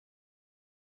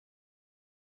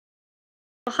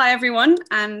Hi everyone,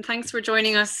 and thanks for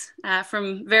joining us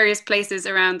from various places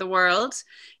around the world.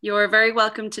 You're very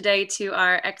welcome today to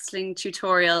our ExLing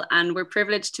tutorial, and we're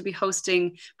privileged to be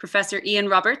hosting Professor Ian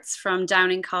Roberts from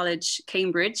Downing College,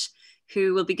 Cambridge,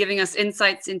 who will be giving us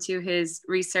insights into his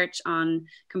research on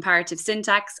comparative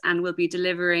syntax, and will be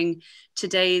delivering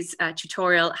today's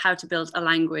tutorial, How to Build a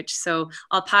Language. So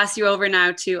I'll pass you over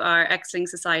now to our ExLing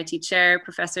Society Chair,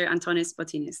 Professor Antonis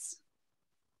Botinis.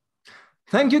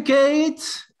 Thank you,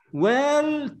 Kate.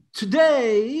 Well,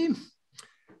 today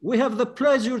we have the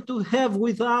pleasure to have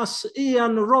with us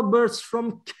Ian Roberts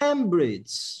from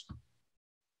Cambridge.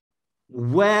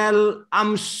 Well,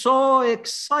 I'm so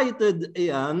excited,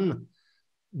 Ian,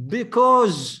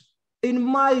 because in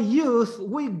my youth,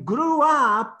 we grew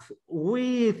up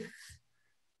with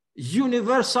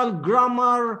universal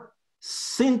grammar,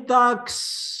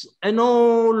 syntax, and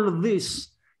all this.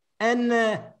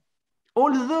 And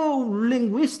although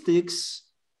linguistics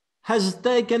has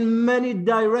taken many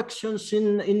directions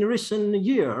in recent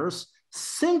years,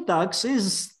 syntax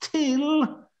is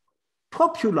still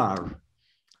popular.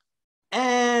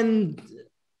 And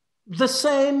the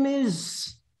same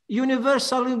is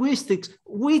universal linguistics,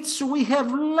 which we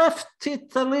have left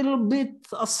it a little bit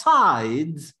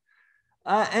aside.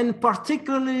 And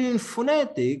particularly in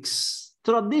phonetics,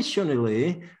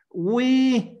 traditionally,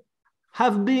 we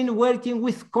have been working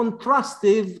with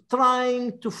contrastive,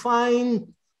 trying to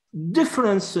find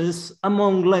differences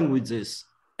among languages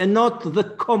and not the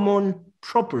common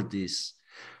properties.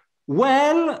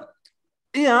 Well,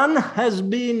 Ian has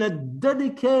been a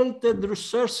dedicated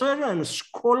researcher and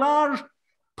scholar,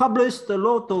 published a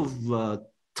lot of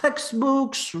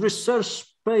textbooks, research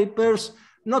papers,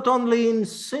 not only in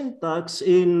syntax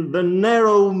in the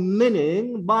narrow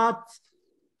meaning, but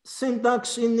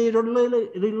syntax in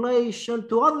relation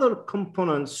to other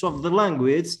components of the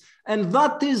language. And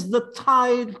that is the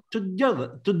title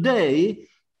today,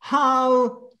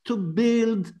 How to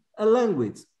Build a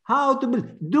Language. How to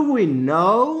build. Do we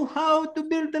know how to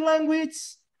build a language?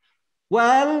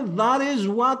 Well, that is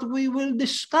what we will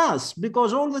discuss,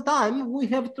 because all the time we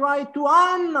have tried to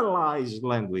analyze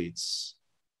language.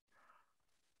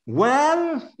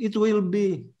 Well, it will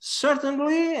be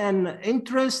certainly an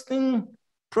interesting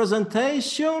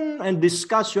presentation and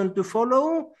discussion to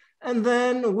follow, and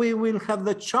then we will have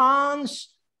the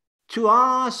chance to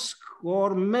ask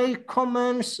or make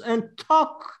comments and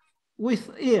talk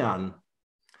with Ian.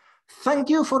 Thank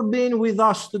you for being with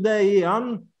us today,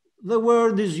 Ian. The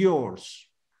word is yours.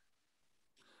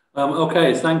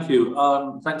 Okay, thank you.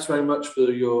 Thanks very much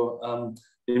for your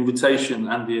invitation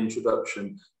and the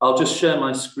introduction. I'll just share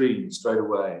my screen straight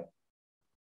away.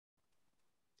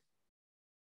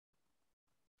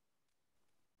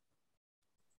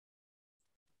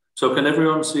 So can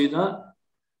everyone see that?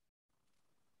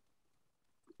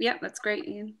 Yeah, that's great,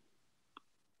 Ian.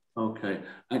 Okay,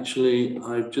 actually,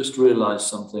 I've just realized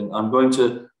something. I'm going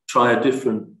to try a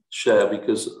different share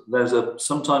because there's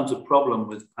sometimes a problem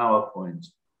with PowerPoint.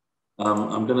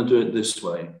 I'm going to do it this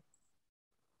way.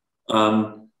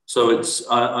 So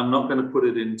I'm not going to put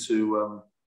it into,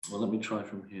 well, let me try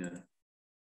from here.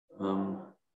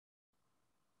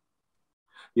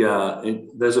 Yeah,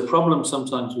 there's a problem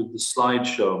sometimes with the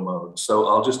slideshow mode. So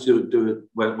I'll just do it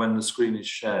when the screen is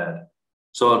shared.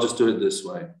 So I'll just do it this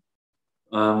way.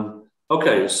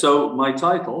 Okay, so my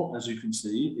title, as you can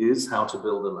see, is How to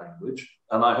Build a Language.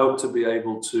 And I hope to be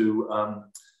able to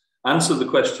answer the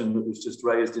question that was just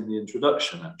raised in the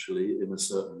introduction, actually, in a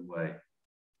certain way.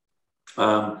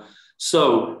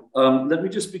 Let me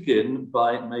just begin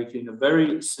by making a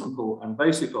very simple and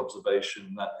basic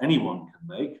observation that anyone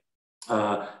can make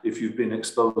if you've been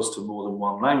exposed to more than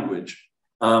one language.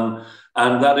 And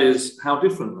that is how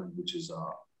different languages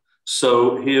are.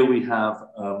 So here we have,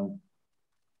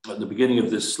 at the beginning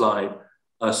of this slide,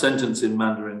 a sentence in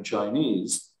Mandarin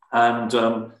Chinese. And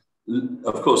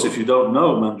of course, if you don't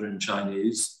know Mandarin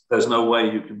Chinese, there's no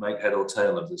way you can make head or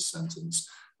tail of this sentence.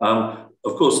 Of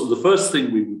course, the first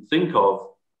thing we would think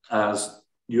of as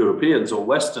Europeans or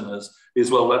Westerners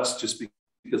is, well, that's just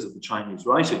because of the Chinese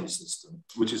writing system,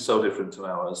 which is so different to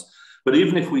ours. But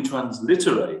even if we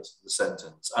transliterate the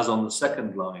sentence, as on the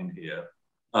second line here,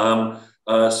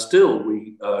 still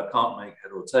we can't make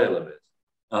head or tail of it.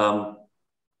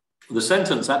 The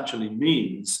sentence actually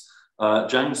means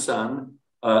Zhang San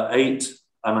ate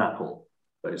an apple,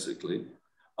 basically.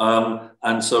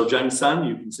 And so Zhang San,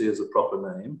 you can see as a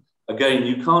proper name. Again,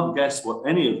 you can't guess what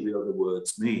any of the other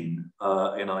words mean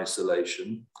in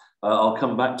isolation. I'll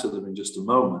come back to them in just a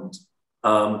moment.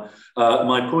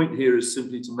 My point here is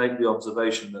simply to make the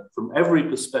observation that from every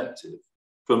perspective,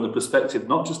 from the perspective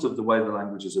not just of the way the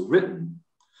languages are written,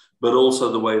 but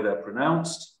also the way they're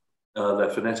pronounced, their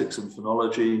phonetics and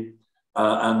phonology,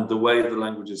 and the way the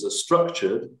languages are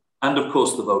structured, and of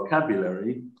course the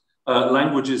vocabulary.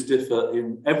 Languages differ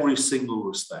in every single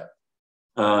respect.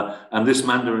 And this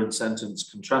Mandarin sentence,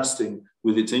 contrasting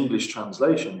with its English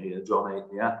translation here, John ate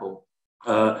the apple,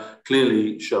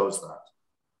 clearly shows that.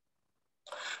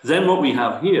 Then what we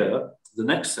have here, the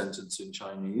next sentence in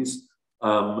Chinese,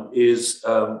 is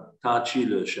ta qi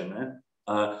le sheme,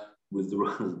 with the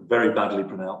very badly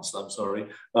pronounced, I'm sorry,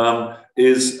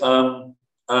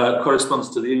 corresponds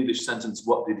to the English sentence,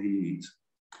 what did he eat?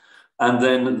 And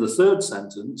then the third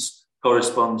sentence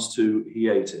corresponds to he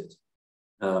ate it.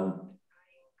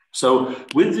 So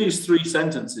with these three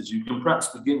sentences, you can perhaps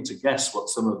begin to guess what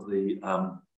some of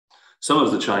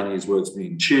the Chinese words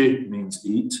mean. Qi means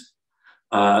eat,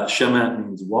 sheme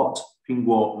means what,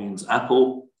 pingguo means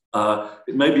apple.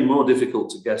 It may be more difficult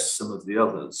to guess some of the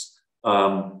others.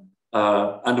 And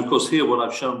of course here, what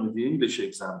I've shown with the English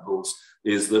examples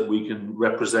is that we can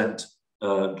represent,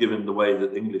 given the way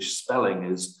that English spelling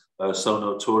is so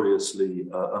notoriously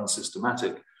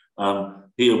unsystematic,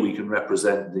 here we can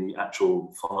represent the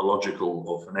actual phonological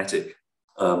or phonetic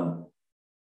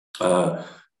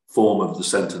form of the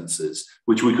sentences,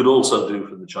 which we could also do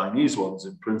for the Chinese ones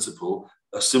in principle,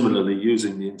 similarly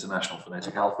using the International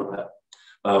Phonetic Alphabet,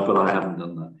 but I haven't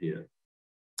done that here.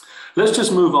 Let's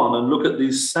just move on and look at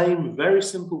these same very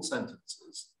simple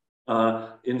sentences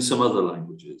in some other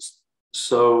languages.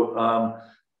 So,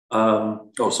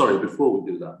 oh, sorry, before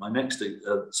we do that,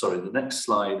 the next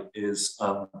slide is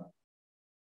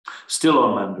still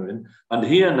on Mandarin. And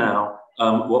here now,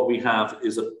 what we have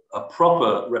is a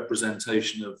proper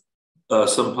representation of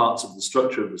some parts of the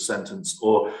structure of the sentence,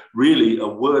 or really a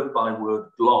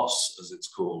word-by-word gloss, as it's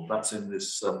called. That's in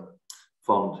this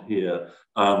font here,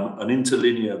 an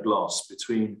interlinear gloss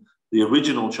between the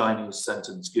original Chinese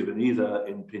sentence given either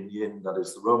in pinyin, that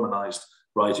is the Romanized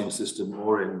writing system,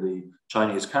 or in the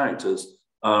Chinese characters.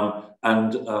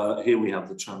 And here we have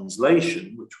the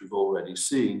translation, which we've already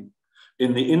seen.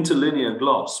 In the interlinear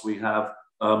gloss, we have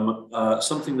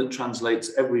something that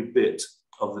translates every bit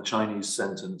of the Chinese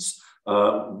sentence,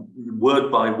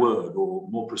 word by word, or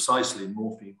more precisely,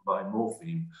 morpheme by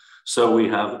morpheme. So we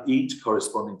have eat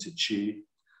corresponding to qi.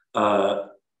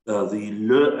 The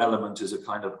le element is a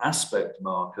kind of aspect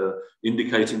marker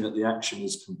indicating that the action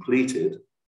is completed.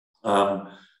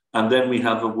 And then we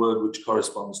have a word which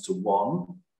corresponds to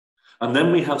one. And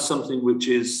then we have something which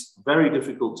is very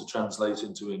difficult to translate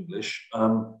into English,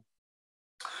 an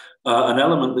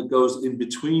element that goes in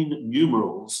between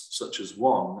numerals, such as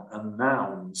one, and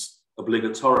nouns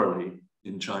obligatorily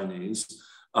in Chinese,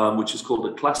 which is called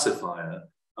a classifier.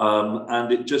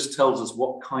 And it just tells us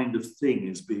what kind of thing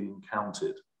is being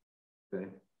counted. Okay.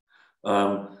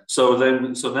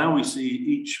 So now we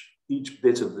see each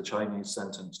bit of the Chinese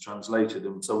sentence translated,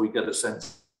 and so we get a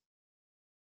sense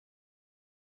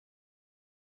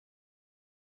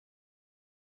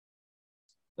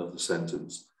of the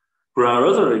sentence. For our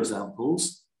other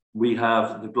examples, we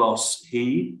have the gloss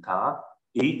he, ta,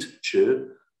 eat, che,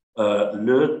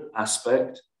 le,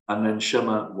 aspect, and then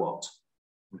shema, what.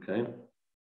 Okay.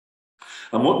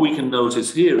 And what we can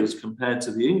notice here is, compared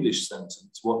to the English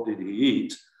sentence, what did he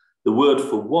eat? The word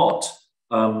for what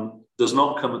does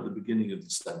not come at the beginning of the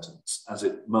sentence, as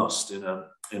it must in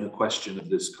a question of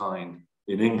this kind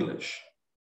in English.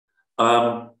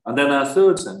 And then our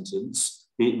third sentence,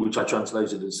 which I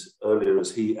translated earlier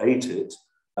as he ate it,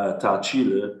 ta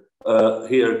qile,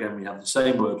 here again we have the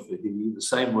same word for he, the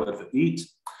same word for eat,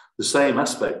 the same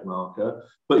aspect marker,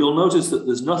 but you'll notice that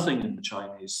there's nothing in the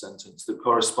Chinese sentence that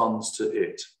corresponds to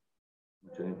it.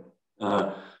 Okay,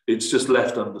 it's just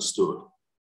left understood.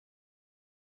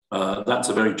 That's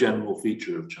a very general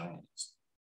feature of Chinese.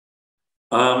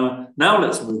 Now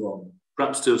let's move on,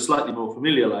 perhaps to a slightly more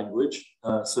familiar language,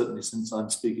 certainly since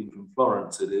I'm speaking from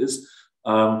Florence it is.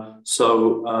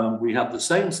 We have the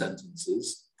same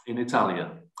sentences in Italian.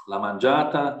 La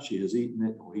mangiata, she has eaten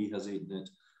it, or he has eaten it.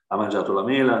 Ha mangiato la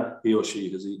mela, he or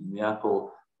she has eaten the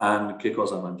apple. And che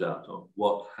cosa ha mangiato,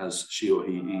 what has she or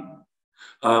he eaten.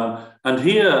 And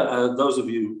here, those of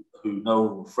you who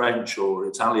know French or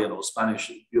Italian or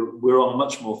Spanish, we're on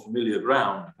much more familiar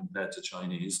ground compared to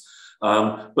Chinese.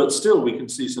 But still, we can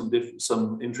see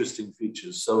some interesting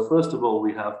features. So first of all,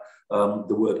 we have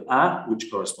the word a,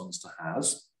 which corresponds to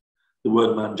has, the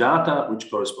word mangiata, which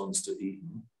corresponds to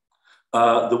eaten.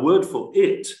 The word for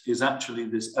it is actually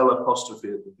this L apostrophe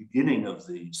at the beginning of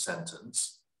the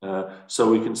sentence. So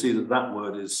we can see that that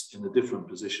word is in a different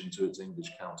position to its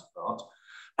English counterpart.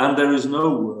 And there is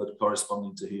no word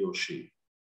corresponding to he or she.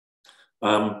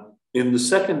 In the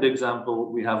second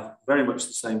example, we have very much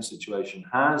the same situation.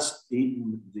 Has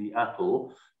eaten the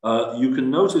apple. You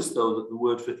can notice, though, that the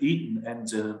word for eaten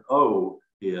ends in an O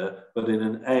here, but in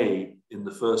an A in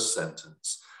the first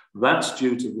sentence. That's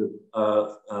due to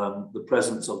the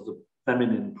presence of the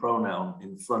feminine pronoun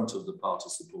in front of the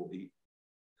participle eaten.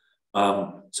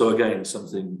 So again,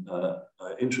 something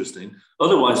interesting.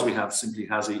 Otherwise, we have simply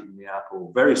has eaten the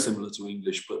apple, very similar to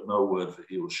English, but no word for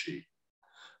he or she.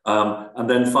 And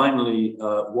then finally,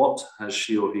 what has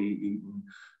she or he eaten?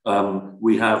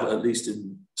 We have, at least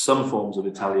in some forms of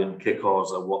Italian, che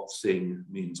cosa, what thing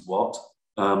means what.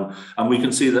 And we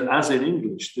can see that, as in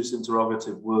English, this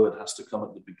interrogative word has to come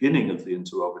at the beginning of the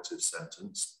interrogative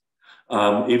sentence,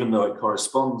 even though it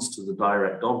corresponds to the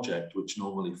direct object, which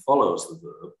normally follows the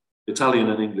verb. Italian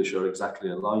and English are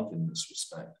exactly alike in this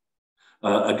respect.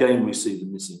 Again, we see the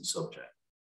missing subject.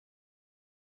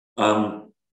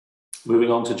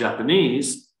 Moving on to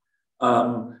Japanese,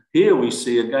 here we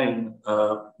see again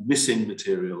missing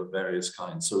material of various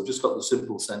kinds. So we've just got the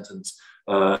simple sentence,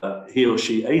 he or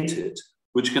she ate it,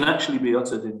 which can actually be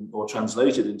uttered in or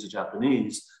translated into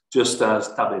Japanese just as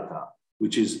tabeta,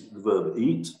 which is the verb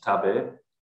eat, tabe,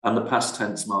 and the past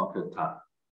tense marker ta.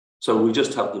 So we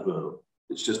just have the verb,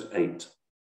 it's just ate.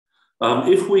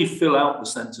 If we fill out the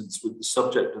sentence with the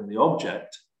subject and the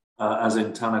object, as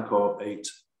in Tanako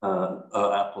ate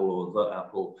apple or the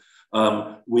apple,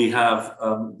 we have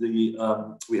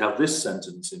this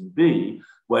sentence in B,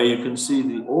 where you can see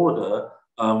the order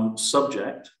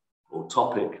subject or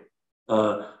topic,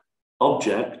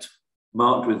 object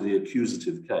marked with the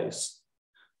accusative case,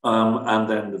 and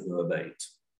then the verb ate.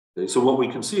 Okay, so what we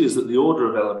can see is that the order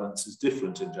of elements is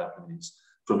different in Japanese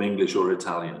from English or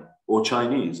Italian or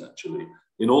Chinese, actually.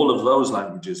 In all of those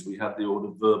languages, we have the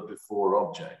order verb before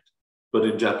object. But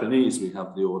in Japanese, we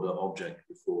have the order object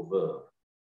before verb.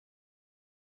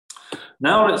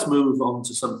 Now let's move on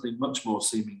to something much more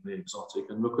seemingly exotic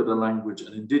and look at a language,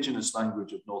 an indigenous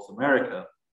language of North America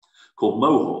called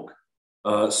Mohawk,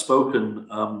 spoken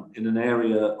in an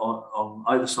area on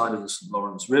either side of the St.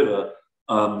 Lawrence River,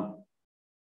 on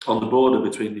the border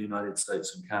between the United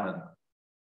States and Canada.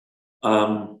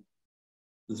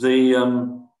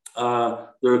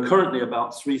 There are currently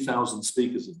about 3,000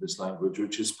 speakers of this language,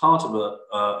 which is part of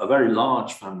a very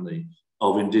large family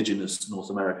of indigenous North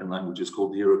American languages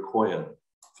called the Iroquoian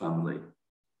family.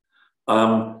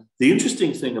 The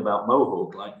interesting thing about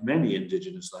Mohawk, like many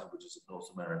indigenous languages of North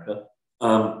America,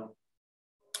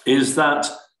 is that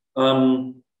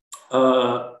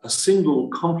a single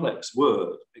complex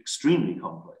word, extremely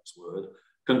complex word,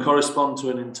 can correspond to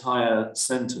an entire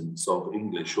sentence of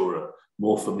English or a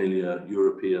more familiar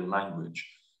European language.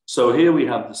 So here we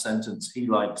have the sentence, he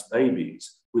likes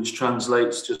babies, which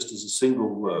translates just as a single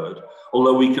word,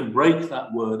 although we can break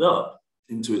that word up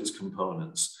into its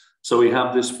components. So we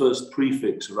have this first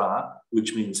prefix ra,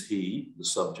 which means he, the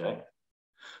subject.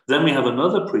 Then we have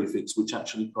another prefix which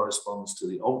actually corresponds to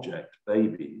the object,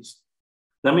 babies.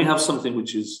 Then we have something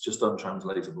which is just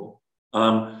untranslatable.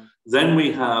 Then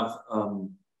we have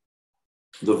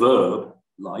the verb,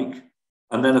 like,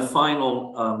 and then a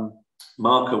final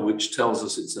marker which tells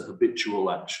us it's a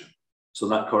habitual action. So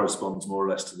that corresponds more or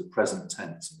less to the present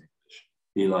tense in English.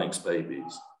 He likes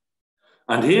babies.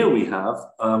 And here we have,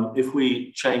 if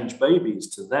we change babies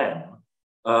to them,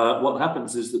 what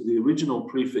happens is that the original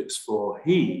prefix for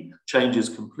he changes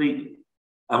completely.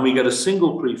 And we get a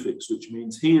single prefix, which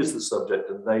means he is the subject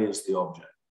and they is the object,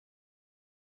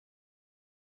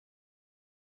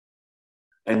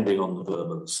 ending on the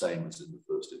verb are the same as in the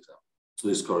first example. So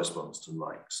this corresponds to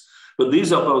likes. But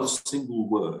these are both single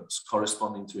words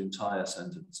corresponding to entire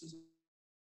sentences.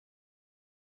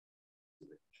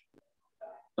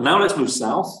 And now let's move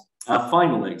south. Our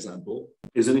final example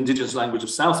is an indigenous language of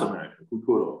South America,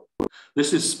 Cucuro.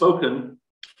 This is spoken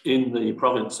in the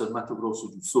province of Mato Grosso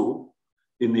do Sul,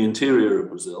 in the interior of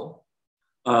Brazil.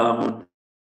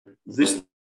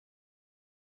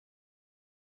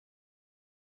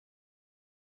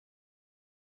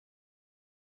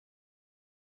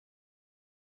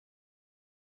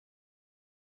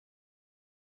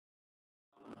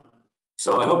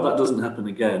 So I hope that doesn't happen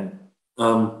again.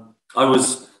 I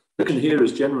can hear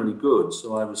is generally good,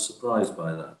 so I was surprised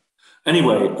by that.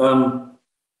 Anyway,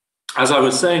 as I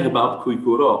was saying about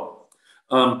Cuicuro,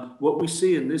 what we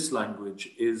see in this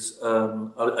language is,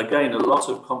 again, a lot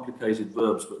of complicated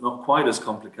verbs, but not quite as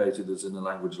complicated as in a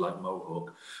language like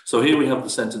Mohawk. So here we have the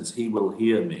sentence, he will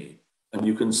hear me. And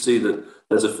you can see that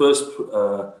there's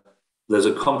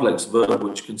a complex verb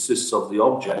which consists of the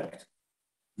object,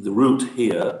 the root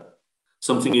here,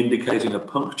 something indicating a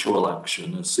punctual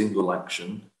action, a single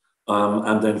action,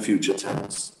 and then future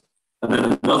tense. and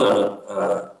then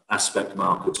another aspect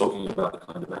marker talking about the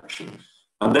kind of action,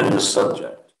 and then the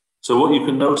subject. So what you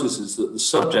can notice is that the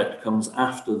subject comes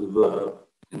after the verb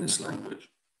in this language.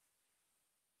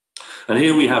 And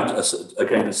here we have,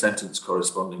 again, a sentence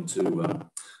corresponding to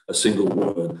a single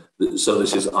word. So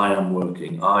this is I am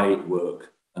working, I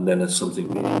work, and then it's something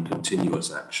meaning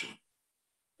continuous action.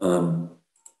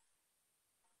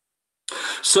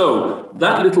 So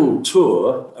that little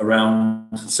tour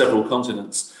around several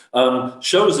continents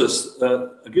shows us,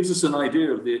 gives us an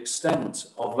idea of the extent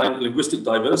of linguistic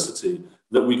diversity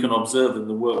that we can observe in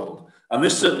the world. And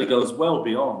this certainly goes well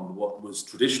beyond what was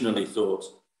traditionally thought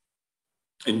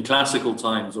in classical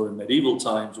times or in medieval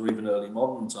times or even early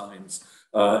modern times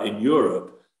in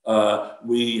Europe.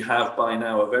 We have by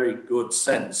now a very good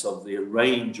sense of the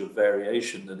range of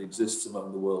variation that exists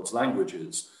among the world's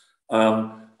languages.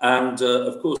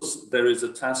 Of course, there is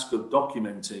a task of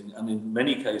documenting and in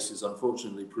many cases,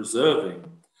 unfortunately, preserving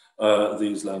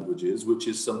these languages, which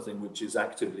is something which is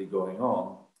actively going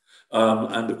on.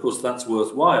 And of course, that's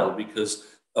worthwhile because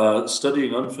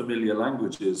studying unfamiliar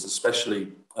languages,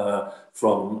 especially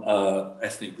from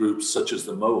ethnic groups such as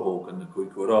the Mohawk and the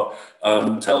Kwikoro,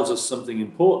 tells us something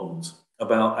important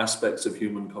about aspects of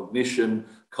human cognition,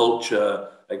 culture,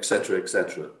 etc.,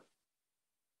 etc.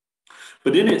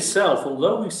 But in itself,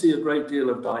 although we see a great deal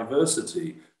of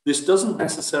diversity, this doesn't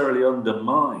necessarily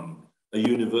undermine a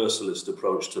universalist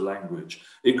approach to language.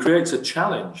 It creates a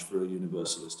challenge for a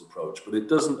universalist approach, but it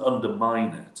doesn't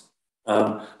undermine it.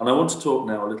 And I want to talk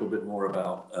now a little bit more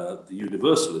about the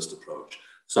universalist approach,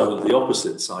 so the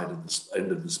opposite side of the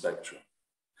end of the spectrum.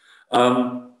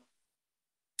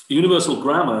 Universal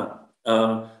grammar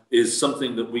is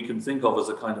something that we can think of as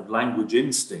a kind of language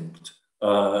instinct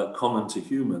common to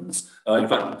humans. In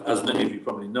fact, as many of you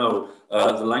probably know,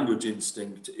 the language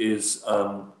instinct is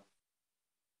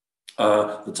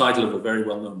the title of a very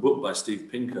well-known book by Steve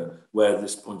Pinker, where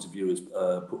this point of view is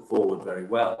put forward very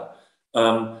well.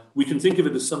 We can think of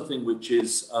it as something which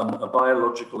is a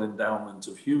biological endowment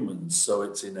of humans, so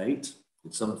it's innate.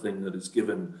 It's something that is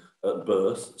given at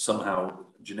birth, somehow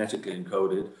genetically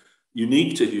encoded,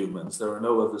 unique to humans. There are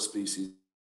no other species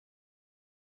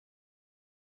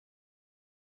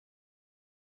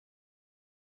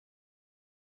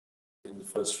in the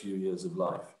first few years of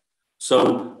life.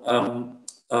 So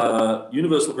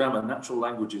universal grammar, natural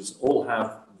languages all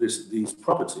have these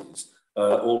properties.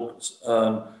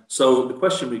 So the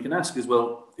question we can ask is,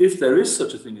 well, if there is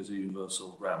such a thing as a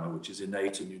universal grammar, which is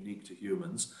innate and unique to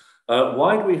humans,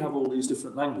 why do we have all these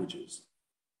different languages?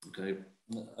 Okay.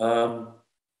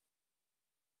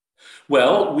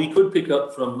 Well, we could pick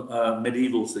up from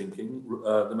medieval thinking.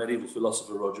 The medieval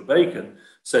philosopher Roger Bacon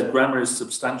said grammar is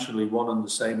substantially one and the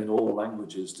same in all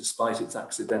languages, despite its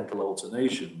accidental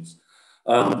alternations.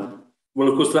 Well,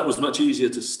 of course, that was much easier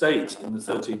to state in the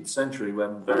 13th century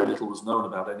when very little was known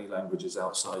about any languages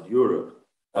outside Europe.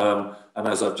 And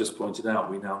as I've just pointed out,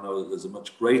 we now know that there's a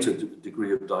much greater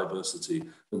degree of diversity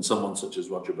than someone such as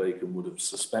Roger Bacon would have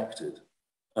suspected.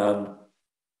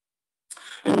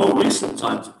 In more recent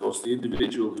times, of course, the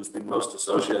individual who's been most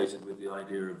associated with the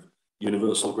idea of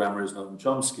universal grammar is Noam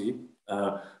Chomsky,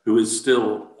 who is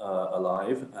still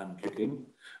alive and kicking.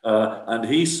 And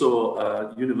he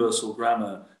saw universal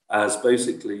grammar as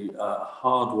basically a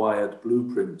hardwired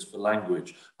blueprint for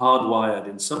language, hardwired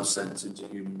in some sense into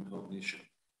human cognition.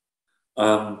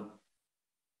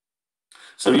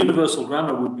 So universal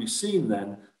grammar would be seen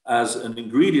then as an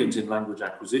ingredient in language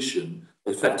acquisition,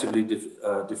 effectively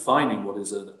defining what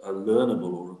is a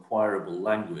learnable or acquirable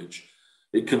language.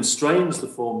 It constrains the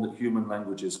form that human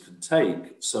languages can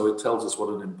take, so it tells us what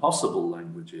an impossible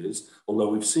language is, although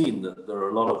we've seen that there are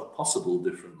a lot of possible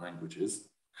different languages.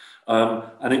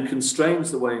 And it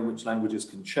constrains the way in which languages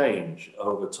can change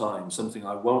over time, something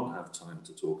I won't have time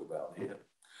to talk about here.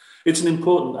 It's an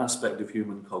important aspect of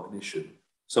human cognition,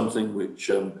 something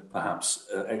which perhaps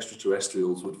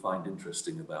extraterrestrials would find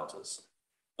interesting about us.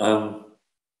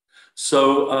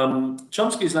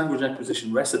 Chomsky's language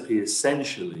acquisition recipe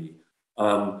essentially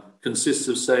consists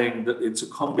of saying that it's a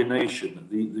combination,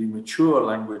 the mature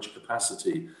language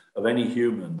capacity of any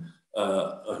human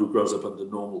who grows up under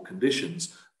normal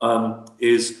conditions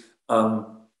is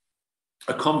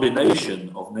a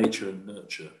combination of nature and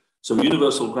nurture. So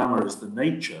universal grammar is the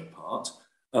nature part,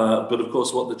 but of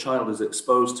course what the child is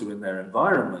exposed to in their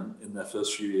environment in their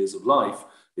first few years of life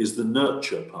is the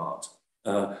nurture part.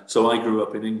 So I grew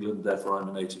up in England, therefore I'm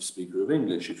a native speaker of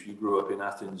English. If you grew up in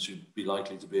Athens, you'd be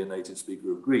likely to be a native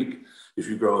speaker of Greek. If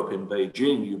you grow up in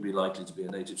Beijing, you'd be likely to be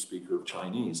a native speaker of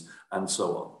Chinese, and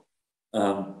so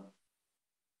on.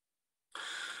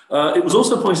 It was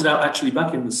also pointed out actually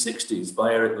back in the 60s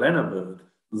by Eric Lennerberg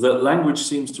that language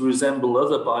seems to resemble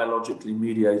other biologically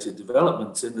mediated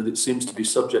developments in that it seems to be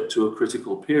subject to a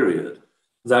critical period.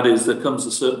 That is, there comes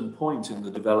a certain point in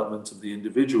the development of the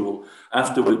individual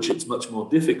after which it's much more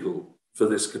difficult for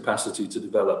this capacity to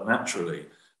develop naturally.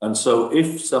 And so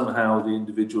if somehow the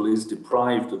individual is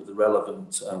deprived of the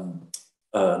relevant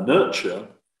nurture,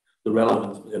 the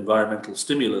relevant environmental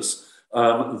stimulus,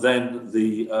 then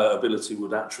the ability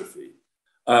would atrophy.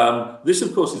 This,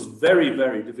 of course, is very,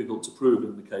 very difficult to prove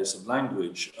in the case of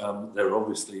language. There are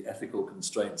obviously ethical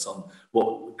constraints on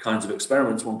what kinds of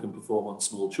experiments one can perform on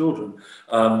small children.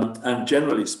 And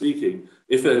generally speaking,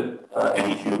 if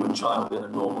any human child in a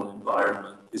normal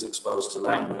environment is exposed to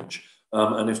language,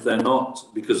 and if they're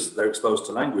not, because they're exposed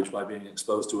to language by being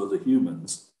exposed to other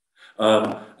humans,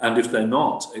 and if they're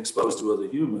not exposed to other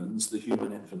humans, the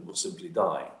human infant will simply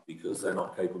die because they're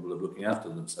not capable of looking after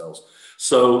themselves.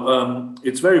 So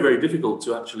it's very, very difficult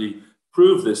to actually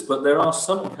prove this, but there are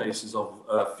some cases of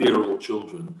feral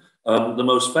children. The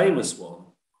most famous one,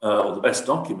 or the best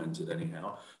documented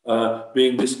anyhow,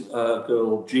 being this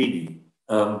girl, Jeannie,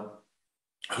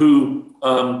 whose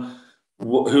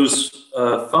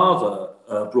father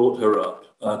brought her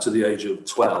up to the age of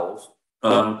 12,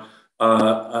 and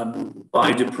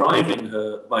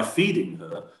by feeding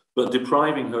her, but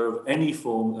depriving her of any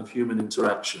form of human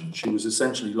interaction. She was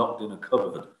essentially locked in a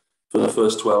cupboard for the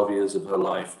first 12 years of her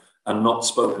life and not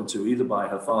spoken to either by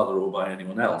her father or by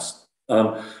anyone else.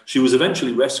 She was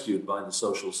eventually rescued by the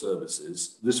social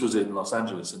services. This was in Los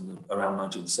Angeles around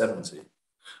 1970.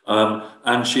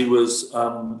 And she was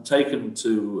taken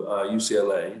to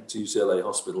UCLA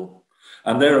Hospital.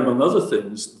 And there, among other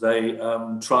things, they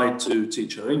tried to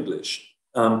teach her English,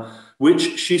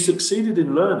 which she succeeded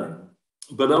in learning,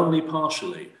 but only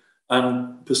partially,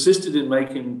 and persisted in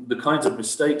making the kinds of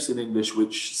mistakes in English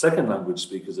which second language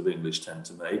speakers of English tend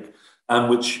to make, and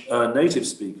which native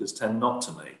speakers tend not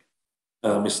to make,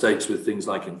 mistakes with things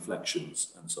like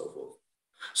inflections and so forth.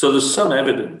 So there's some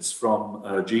evidence from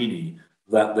Jeannie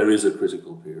that there is a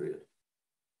critical period.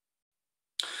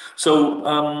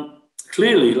 So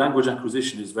clearly, language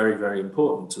acquisition is very, very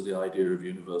important to the idea of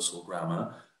universal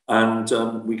grammar. And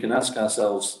we can ask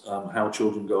ourselves how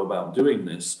children go about doing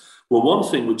this. Well, one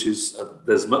thing which is,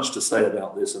 there's much to say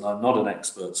about this, and I'm not an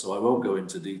expert, so I won't go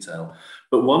into detail.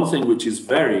 But one thing which is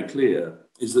very clear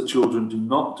is that children do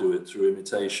not do it through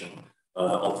imitation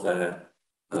of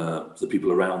the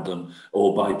people around them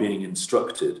or by being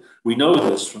instructed. We know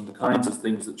this from the kinds of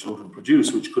things that children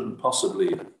produce, which couldn't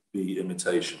possibly be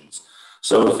imitations.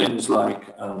 So things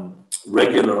like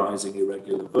regularizing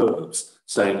irregular verbs,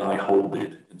 saying I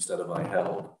holded instead of I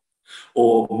held.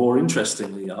 Or more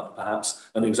interestingly, perhaps,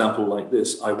 an example like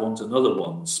this, I want another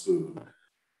one spoon.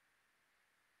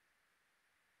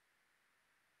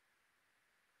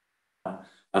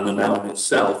 And the noun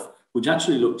itself, which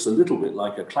actually looks a little bit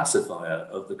like a classifier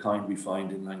of the kind we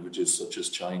find in languages such as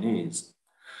Chinese.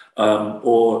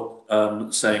 Or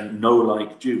saying no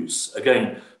like juice.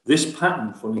 Again, this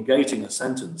pattern for negating a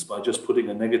sentence by just putting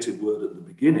a negative word at the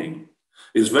beginning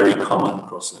is very common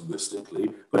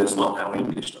cross-linguistically, but it's not how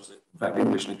English does it. In fact,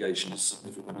 English negation is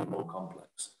significantly more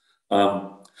complex.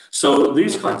 So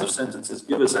these kinds of sentences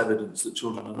give us evidence that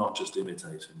children are not just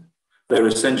imitating. They're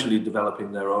essentially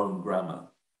developing their own grammar.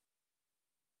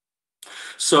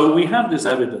 So we have this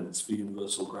evidence for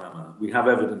universal grammar. We have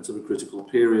evidence of a critical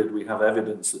period. We have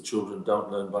evidence that children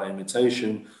don't learn by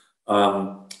imitation.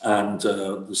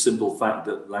 The simple fact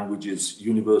that language is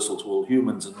universal to all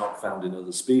humans and not found in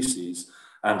other species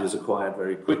and is acquired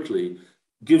very quickly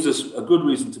gives us a good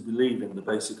reason to believe in the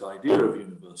basic idea of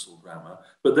universal grammar.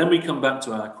 But then we come back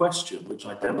to our question, which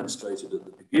I demonstrated at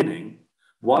the beginning: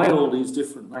 why all these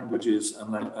different languages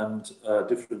and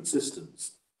different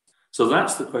systems? So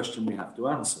that's the question we have to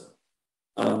answer.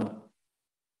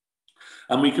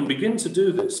 And we can begin to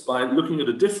do this by looking at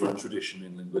a different tradition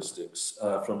in linguistics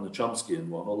from the Chomskyan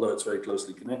one, although it's very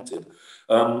closely connected.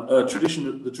 The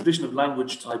tradition of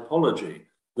language typology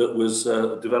that was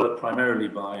developed primarily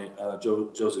by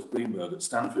Joseph Greenberg at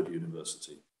Stanford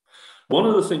University. One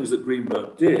of the things that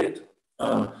Greenberg did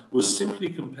was simply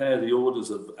compare the orders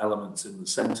of elements in the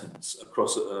sentence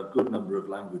across a good number of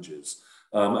languages.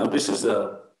 And this is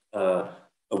an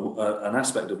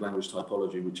aspect of language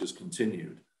typology which has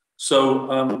continued.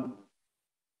 So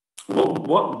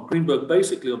what Greenberg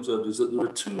basically observed is that there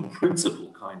are two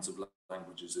principal kinds of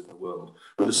languages in the world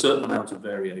with a certain amount of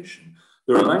variation.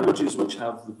 There are languages which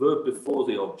have the verb before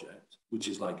the object, which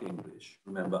is like English.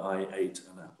 Remember, I ate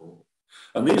an apple.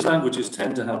 And these languages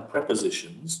tend to have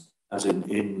prepositions, as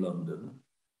in London,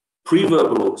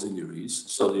 Preverbal auxiliaries,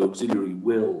 so the auxiliary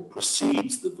will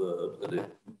precedes the verb that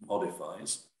it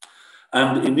modifies,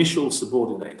 and initial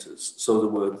subordinators, so the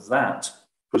word that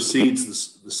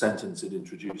precedes the sentence it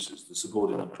introduces, the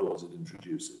subordinate clause it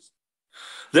introduces.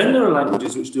 Then there are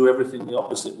languages which do everything the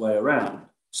opposite way around.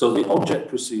 So the object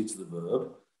precedes the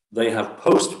verb. They have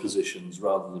postpositions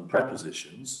rather than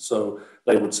prepositions. So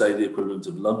they would say the equivalent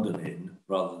of London in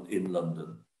rather than in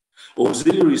London.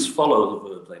 Auxiliaries follow the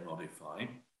verb they modify,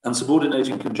 and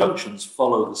subordinating conjunctions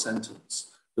follow the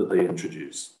sentence that they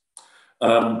introduce.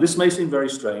 This may seem very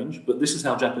strange, but this is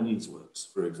how Japanese works,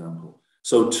 for example.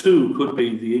 So to could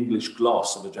be the English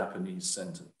gloss of a Japanese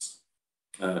sentence.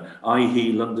 I,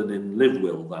 he, London in, live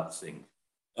will, that thing.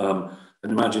 And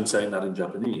imagine saying that in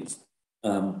Japanese.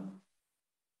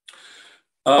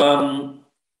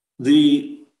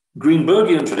 The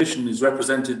Greenbergian tradition is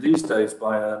represented these days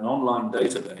by an online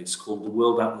database called the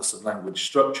World Atlas of Language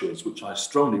Structures, which I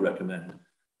strongly recommend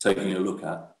taking a look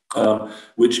at,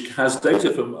 which has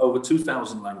data from over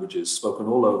 2,000 languages spoken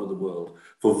all over the world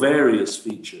for various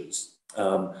features.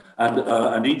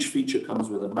 And each feature comes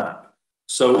with a map.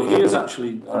 So here's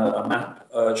actually a map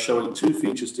showing two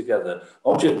features together: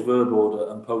 object, verb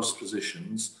order, and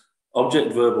postpositions,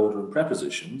 object, verb order, and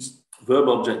prepositions, verb,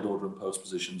 object, order, and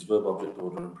postpositions, verb, object,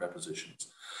 order, and prepositions.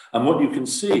 And what you can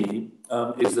see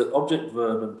is that object,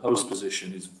 verb, and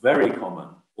postposition is very common,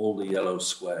 all the yellow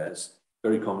squares,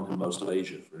 very common in most of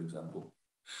Asia, for example.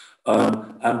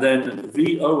 And then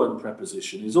VO and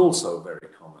preposition is also very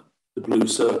common, the blue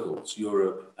circles,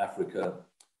 Europe, Africa,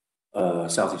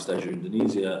 Southeast Asia,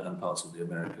 Indonesia, and parts of the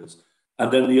Americas.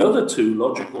 And then the other two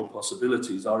logical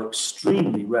possibilities are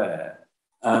extremely rare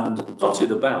and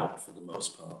dotted about for the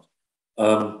most part.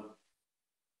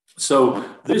 So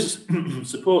this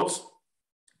supports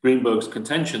Greenberg's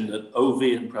contention that OV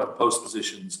and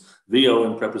postpositions, VO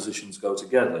and prepositions go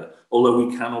together, although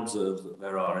we can observe that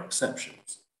there are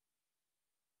exceptions.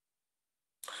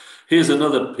 Here's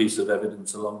another piece of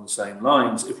evidence along the same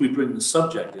lines. If we bring the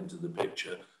subject into the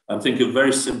picture and think of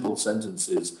very simple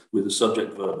sentences with a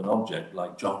subject, verb, and object,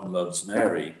 like John loves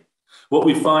Mary, what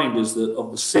we find is that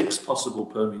of the 6 possible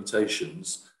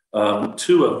permutations,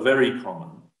 2 are very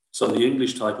common. So the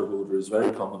English type of order is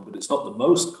very common, but it's not the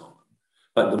most common.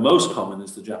 In fact, the most common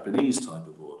is the Japanese type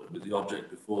of order with the object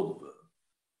before the verb.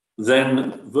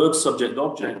 Then verb, subject,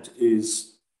 object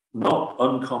is not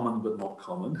uncommon, but not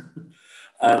common.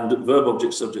 And verb,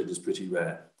 object, subject is pretty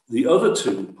rare. The other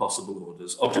 2 possible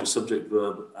orders, object, subject,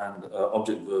 verb, and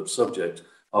object, verb, subject,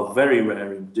 are very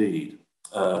rare indeed.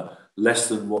 Less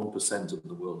than 1% of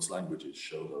the world's languages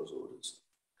show those orders.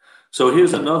 So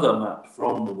here's another map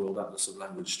from the World Atlas of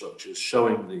Language Structures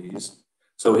showing these.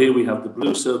 So here we have the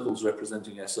blue circles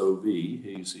representing SOV,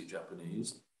 here you see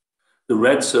Japanese. The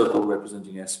red circle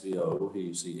representing SVO, here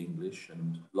you see English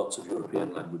and lots of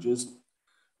European languages.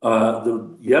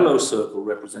 The yellow circle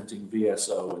representing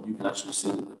VSO, and you can actually see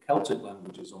that the Celtic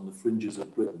languages on the fringes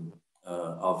of Britain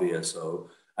are VSO,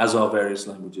 as are various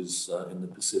languages in the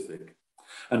Pacific.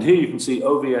 And here you can see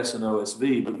OVS and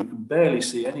OSV, but you can barely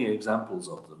see any examples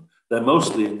of them. They're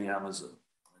mostly in the Amazon,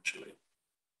 actually.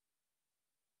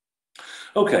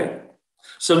 Okay,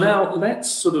 so now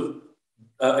let's sort of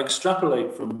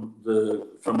extrapolate from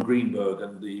Greenberg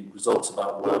and the results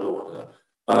about word order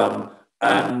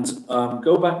and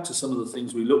go back to some of the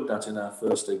things we looked at in our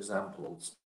first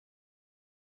examples.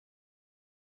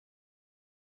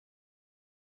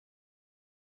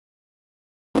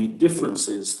 The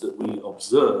differences that we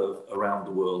observe around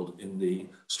the world in the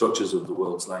structures of the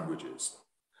world's languages.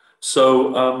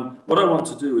 So what I want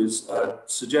to do is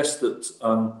suggest that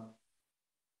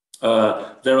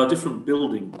there are different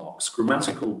building blocks,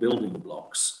 grammatical building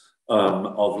blocks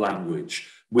of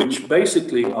language, which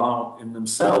basically are in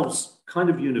themselves kind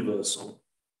of universal.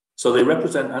 So they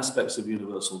represent aspects of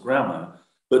universal grammar,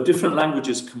 but different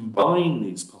languages combine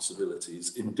these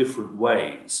possibilities in different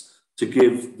ways to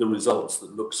give the results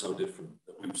that look so different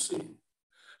that we've seen.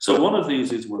 So one of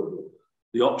these is word order,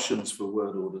 the options for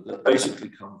word order that basically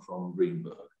come from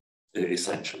Greenberg,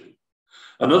 essentially.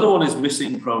 Another one is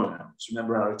missing pronouns.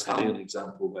 Remember our Italian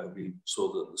example where we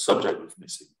saw that the subject was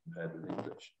missing compared with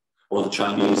English, or the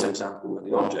Chinese example where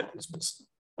the object was missing,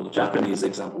 or the Japanese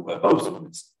example where both are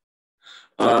missing.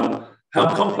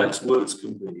 How complex words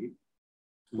can be,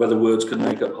 whether words can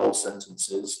make up whole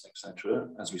sentences, etc.,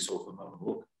 as we saw from our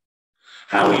book.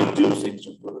 How you do things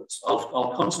with words.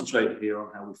 I'll concentrate here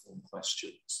on how we form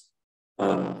questions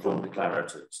from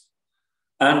declaratives.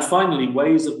 And finally,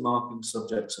 ways of marking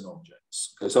subjects and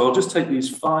objects. Okay, so I'll just take these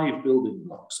 5 building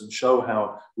blocks and show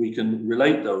how we can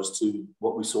relate those to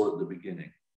what we saw at the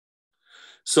beginning.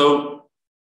 So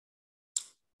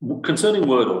Concerning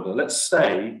word order, let's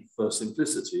say, for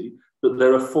simplicity, that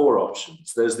there are 4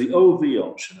 options. There's the OV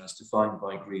option as defined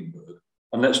by Greenberg,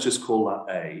 and let's just call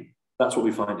that A. That's what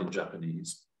we find in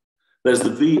Japanese. There's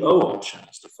the VO option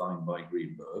as defined by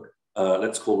Greenberg.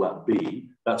 Let's call that B.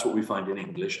 That's what we find in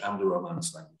English and the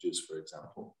Romance languages, for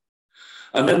example.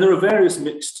 And then there are various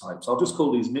mixed types. I'll just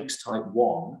call these mixed type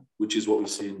 1, which is what we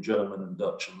see in German and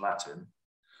Dutch and Latin,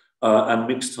 and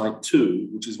mixed type 2,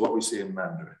 which is what we see in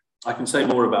Mandarin. I can say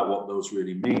more about what those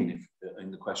really mean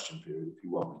in the question period if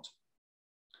you want me to.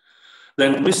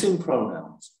 Then missing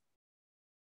pronouns.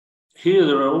 Here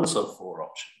there are also 4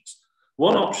 options.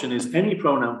 One option is any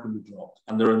pronoun can be dropped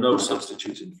and there are no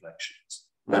substitute inflections.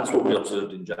 That's what we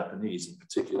observed in Japanese in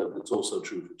particular, but it's also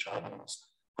true for Chinese.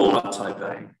 Call that type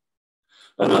A.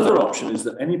 Another option is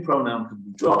that any pronoun can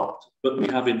be dropped, but we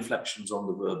have inflections on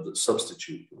the verb that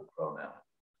substitute for the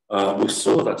pronoun. We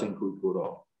saw that in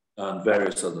Kukuro, and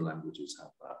various other languages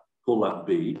have that. Call that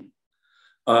B.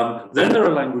 Then there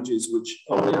are languages which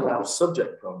only allow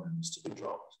subject pronouns to be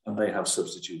dropped, and they have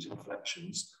substitute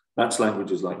inflections. That's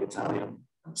languages like Italian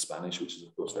and Spanish, which is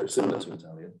of course very similar to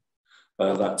Italian.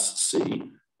 That's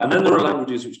C. And then there are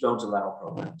languages which don't allow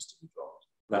pronouns to be dropped.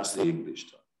 That's the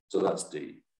English type. So that's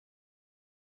D.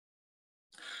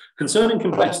 Concerning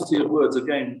complexity of words,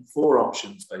 again, 4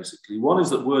 options basically. One is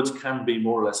that words can be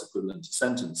more or less equivalent to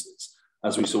sentences,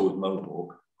 as we saw with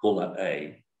Mohawk, call that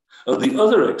A. At the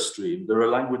other extreme, there are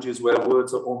languages where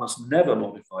words are almost never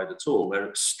modified at all. They're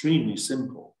extremely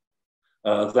simple.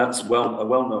 That's a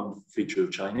well-known feature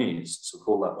of Chinese, so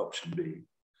call that option B.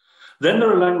 Then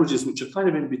there are languages which are kind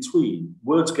of in between.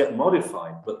 Words get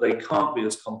modified, but they can't be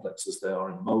as complex as they are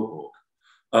in Mohawk.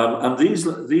 And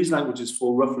these languages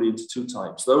fall roughly into 2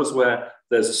 types. Those where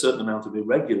there's a certain amount of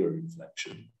irregular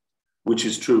inflection, which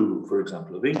is true, for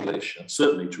example, of English, and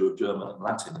certainly true of German and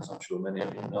Latin, as I'm sure many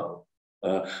of you know.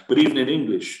 But even in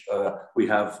English, we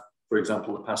have, for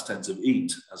example, the past tense of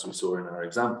eat, as we saw in our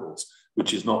examples,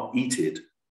 which is not eated,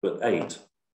 but ate.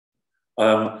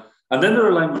 And then there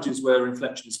are languages where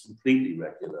inflection is completely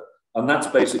regular, and that's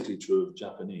basically true of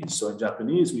Japanese. So in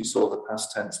Japanese, we saw the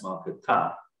past tense marker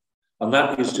ta, and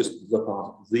that is just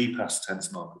the past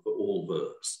tense marker for all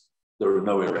verbs. There are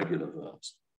no irregular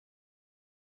verbs.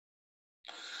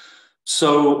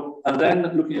 So, and then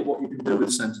looking at what you can do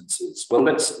with sentences. Well,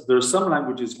 there are some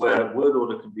languages where word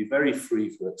order can be very free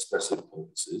for expressive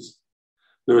purposes.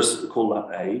 Call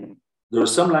that A. There are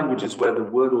some languages where the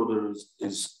word order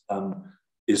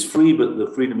is free, but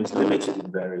the freedom is limited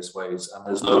in various ways, and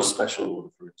there's no special order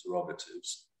for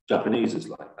interrogatives. Japanese is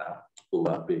like that, call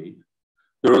that B.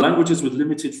 There are languages with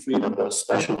limited freedom but a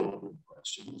special order in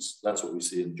questions. That's what we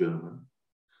see in German.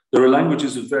 There are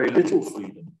languages with very little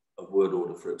freedom of word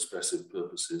order for expressive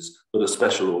purposes, but a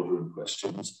special order in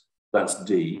questions. That's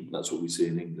D, that's what we see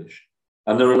in English.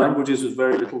 And there are languages with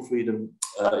very little freedom,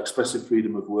 expressive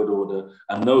freedom of word order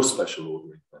and no special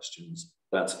order in questions.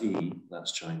 That's E,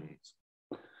 that's Chinese.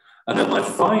 And then my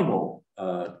final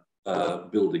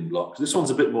building block, this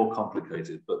one's a bit more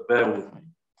complicated, but bear with me.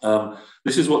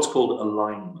 This is what's called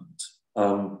alignment.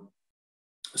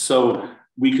 So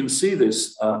we can see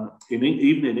this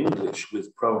even in English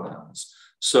with pronouns.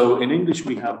 So in English,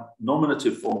 we have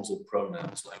nominative forms of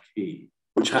pronouns like he,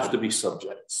 which have to be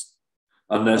subjects.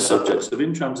 And they're subjects of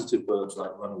intransitive verbs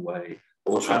like run away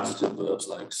or transitive verbs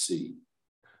like see.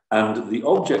 And the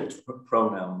object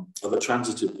pronoun of a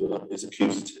transitive verb is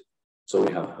accusative. So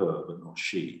we have her, but not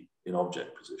she in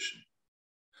object position.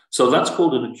 So that's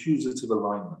called an accusative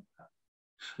alignment pattern.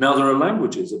 Now, there are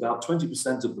languages, about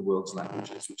 20% of the world's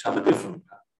languages, which have a different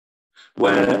pattern,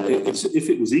 where if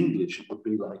it was English, it would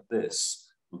be like this,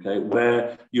 okay,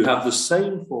 where you have the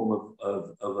same form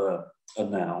of a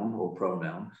noun or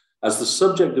pronoun as the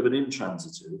subject of an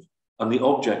intransitive and the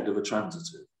object of a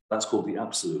transitive. That's called the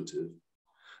absolutive.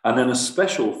 And then a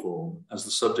special form as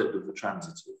the subject of the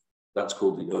transitive. That's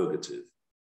called the ergative.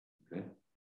 Okay.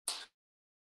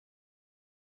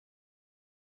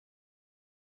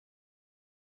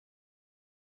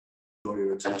 Draw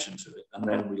your attention to it, and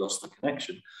then we lost the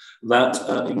connection. That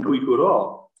in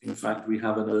Guikuro, in fact, we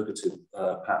have an ergative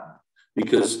pattern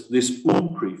because this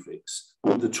prefix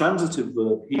with the transitive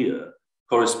verb here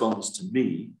corresponds to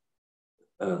me,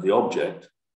 the object.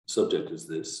 Subject is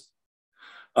this.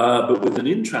 But with an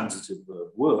intransitive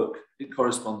verb, work, it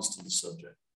corresponds to the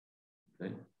subject.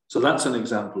 Okay? So that's an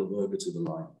example of ergative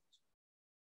alignment.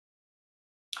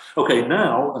 Okay,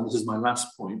 now, and this is my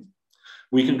last point,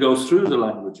 we can go through the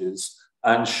languages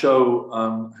and show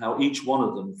how each one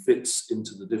of them fits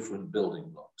into the different building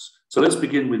blocks. So let's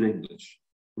begin with English.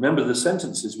 Remember, the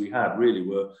sentences we had really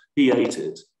were, he ate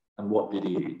it, and what did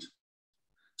he eat?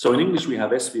 So in English, we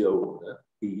have SVO order,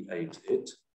 he, ate,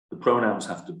 it. The pronouns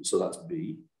have to, so that's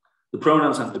B. The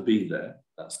pronouns have to be there,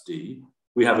 that's D.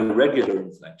 We have irregular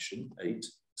inflection, ate,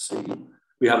 C.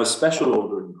 We have a special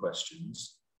order in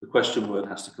questions. The question word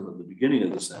has to come at the beginning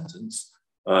of the sentence,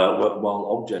 while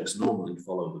objects normally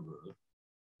follow the verb.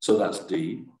 So that's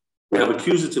D. We have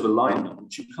accusative alignment,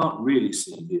 which you can't really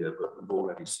see here, but we've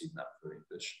already seen that for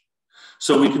English.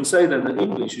 So we can say then that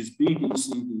English is B, D,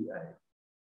 C, D, A.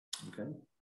 Okay.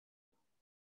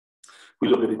 We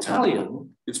look at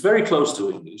Italian, it's very close to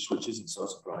English, which isn't so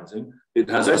surprising. It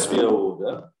has SVO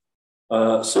order.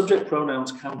 Subject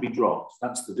pronouns can be dropped.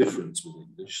 That's the difference with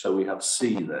English. So we have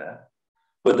C there.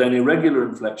 But then irregular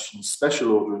inflections,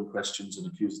 special order in questions, and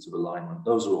accusative alignment,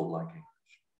 those are all like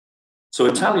English. So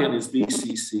Italian is B,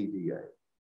 C, C, D, A.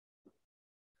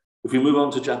 If we move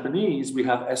on to Japanese, we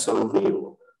have SOV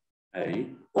order, A.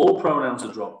 All pronouns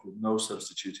are dropped with no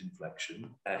substitute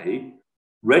inflection, A.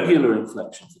 Regular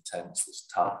inflection for tense, this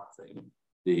ta thing,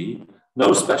 D.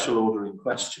 No special order in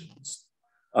questions,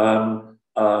 and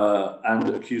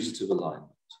accusative alignment.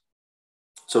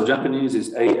 So Japanese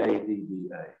is A, D, D,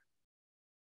 A.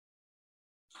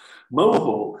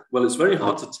 Mohawk, well, it's very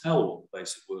hard to tell what the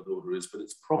basic word order is, but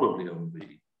it's probably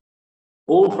OV.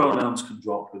 All pronouns can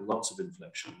drop with lots of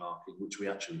inflection marking, which we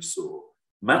actually saw.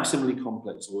 Maximally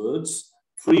complex words,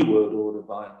 free word order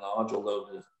by and large, although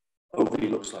the OV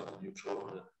looks like the neutral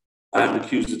order, and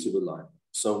accusative alignment.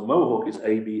 So Mohawk is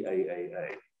A, B,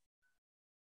 A.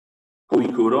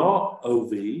 Koikura,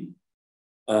 OV,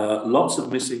 lots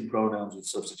of missing pronouns with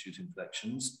substitute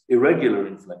inflections, irregular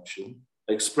inflection,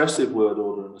 expressive word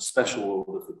order, and a special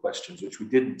order for questions, which we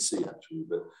didn't see actually,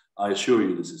 but I assure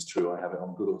you this is true. I have it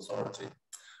on good authority.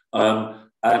 And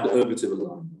ergative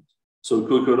alignment. So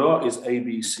Koikura is A,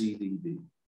 B, C, D, D.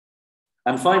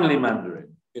 And finally,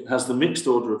 Mandarin. It has the mixed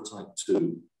order of type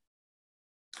 2,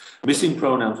 missing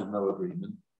pronouns with no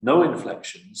agreement, no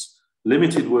inflections,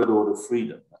 limited word order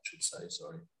freedom, I should say,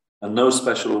 sorry, and no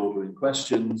special order in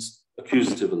questions,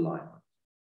 accusative alignment.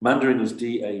 Mandarin is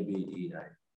D, A, B, E, A.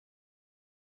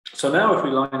 So now if we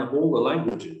line up all the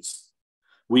languages,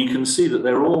 we can see that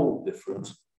they're all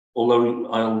different,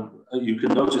 although you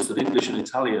can notice that English and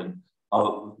Italian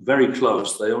are very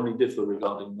close. They only differ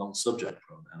regarding non-subject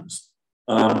pronouns.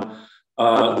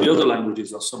 The other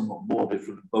languages are somewhat more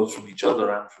different, both from each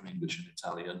other and from English and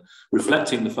Italian,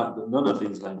 reflecting the fact that none of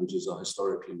these languages are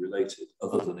historically related,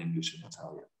 other than English and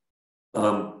Italian.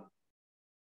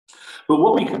 But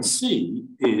what we can see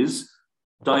is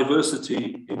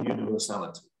diversity in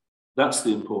universality. That's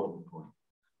the important point.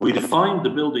 We defined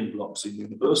the building blocks in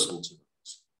universal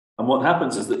terms. And what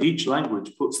happens is that each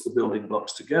language puts the building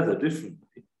blocks together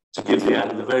differently to give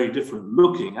the very different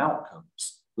looking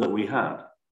outcomes that we had.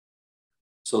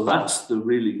 So that's the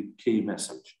really key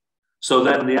message. So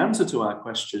then the answer to our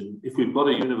question, if we've got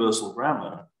a universal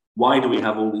grammar, why do we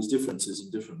have all these differences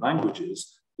in different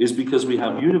languages? Is because we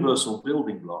have universal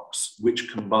building blocks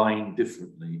which combine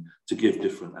differently to give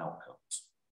different outcomes.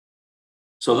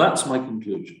 So that's my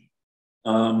conclusion.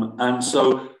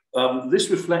 This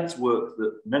reflects work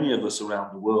that many of us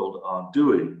around the world are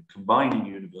doing, combining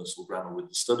universal grammar with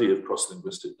the study of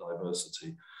cross-linguistic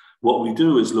diversity. What we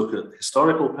do is look at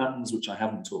historical patterns, which I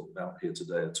haven't talked about here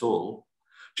today at all,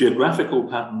 geographical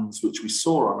patterns, which we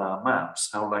saw on our maps,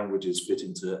 how languages fit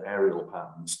into areal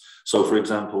patterns. So for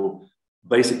example,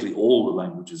 basically all the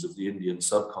languages of the Indian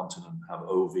subcontinent have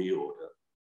OV order.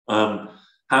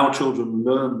 How children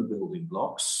learn the building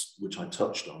blocks, which I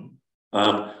touched on.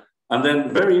 And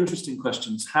then very interesting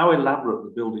questions, how elaborate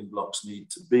the building blocks need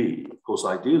to be. Of course,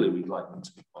 ideally, we'd like them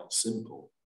to be quite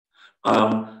simple.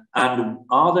 And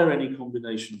are there any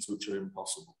combinations which are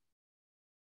impossible?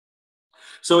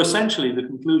 So essentially, the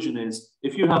conclusion is,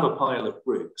 if you have a pile of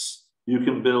bricks, you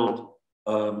can build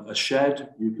a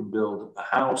shed, you can build a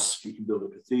house, you can build a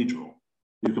cathedral.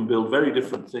 You can build very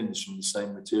different things from the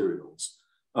same materials.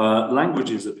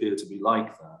 Languages appear to be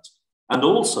like that. And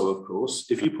also, of course,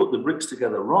 if you put the bricks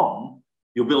together wrong,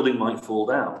 your building might fall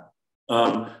down.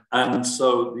 And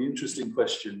so the interesting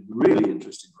question, the really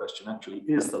interesting question actually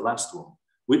is the last one.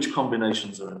 Which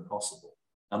combinations are impossible?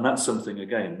 And that's something,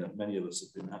 again, that many of us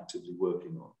have been actively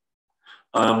working on.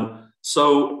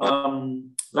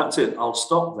 That's it. I'll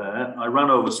stop there. I ran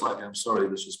over slightly. I'm sorry.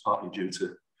 This was partly due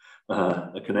to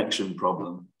a connection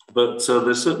problem. But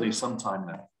there's certainly some time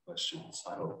left for questions,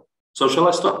 I hope. So shall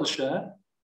I stop the share?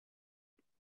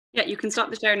 Yeah, you can stop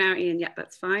the share now, Ian. Yeah,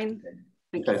 that's fine.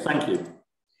 Thank you.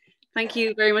 Thank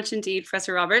you very much indeed,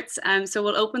 Professor Roberts. So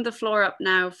we'll open the floor up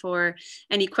now for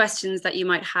any questions that you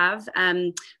might have.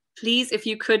 Please, if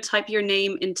you could type your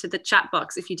name into the chat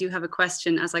box if you do have a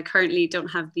question, as I currently don't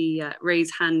have the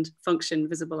raise hand function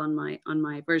visible on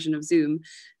my version of Zoom.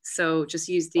 So just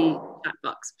use the chat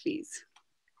box, please.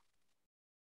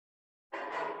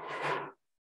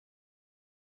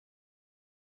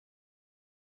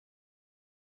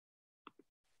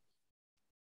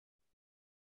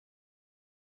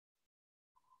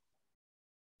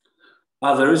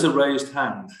 There is a raised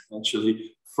hand,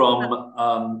 actually,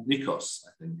 from Nikos,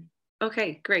 I think.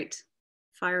 Okay, great.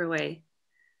 Fire away.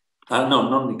 No,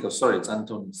 not Nikos, sorry, it's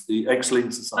Antonis, the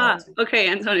ExLing Society. Okay,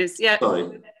 Antonis, yeah.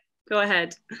 Sorry. Go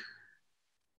ahead.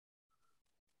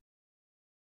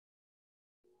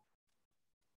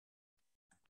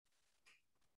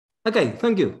 Okay,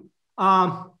 thank you.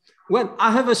 Well,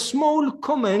 I have a small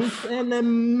comment and a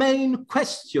main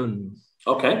question.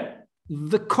 Okay.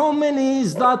 The comment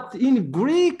is that in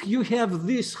Greek, you have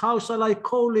this, how shall I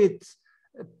call it,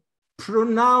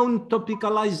 pronoun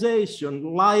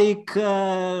topicalization, like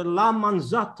la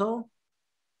mangiato,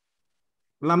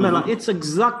 la mela. It's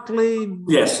exactly...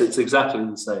 Yes, it's exactly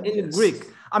the same. In Greek.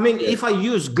 I mean, if I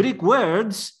use Greek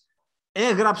words,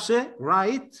 έγραψε,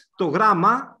 right, το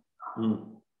γράμμα,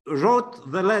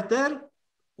 wrote the letter,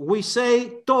 we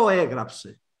say το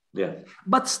έγραψε. Yeah.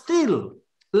 But still,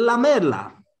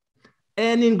 lamella,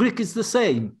 and in Greek it's the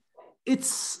same.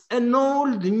 It's an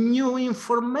old new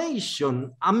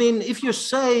information. I mean, if you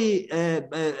say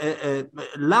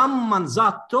l'ha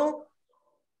mangiato,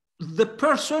 the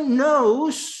person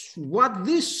knows what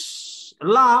this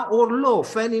la or lo,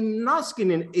 feminine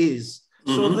masculine is.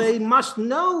 So they must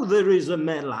know there is a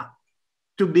mela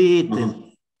to be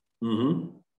eaten.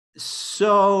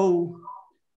 So,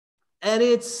 and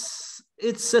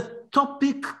it's a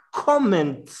topic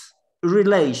comment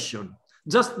relation.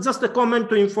 Just a comment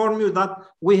to inform you that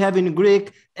we have in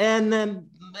Greek and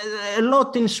a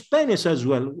lot in Spanish as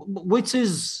well, which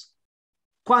is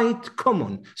quite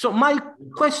common. So my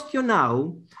question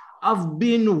now, I've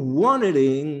been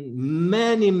wondering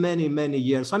many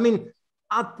years. I mean,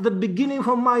 at the beginning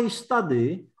of my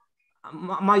studies,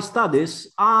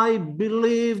 I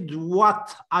believed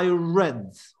what I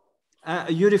read.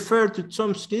 You refer to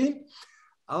Chomsky.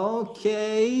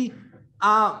 Okay.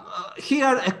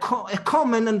 Here a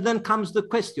comment and then comes the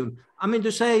question. I mean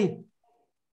to say,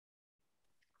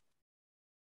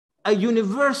 a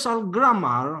universal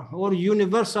grammar or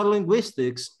universal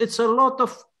linguistics, it's a lot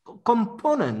of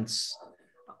components.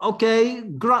 Okay,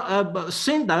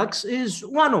 syntax is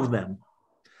one of them.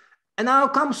 And now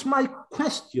comes my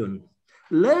question.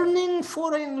 Learning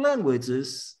foreign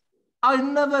languages, I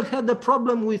never had a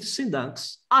problem with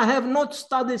syntax. I have not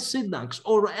studied syntax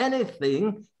or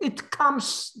anything. It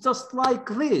comes just like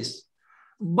this.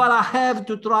 But I have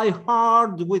to try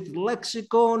hard with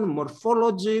lexicon,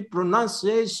 morphology,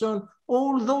 pronunciation,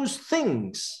 all those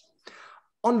things.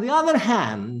 On the other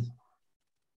hand,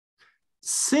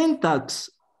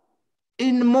 syntax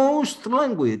in most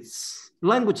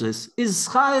languages is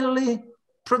highly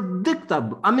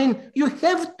predictable. I mean, you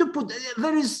have to put,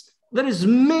 there is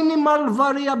minimal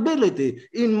variability.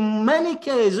 In many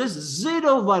cases,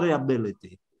 zero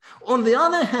variability. On the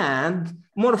other hand,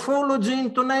 morphology,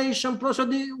 intonation,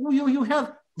 prosody, you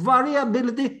have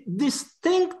variability,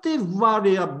 distinctive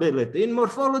variability. In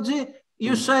morphology,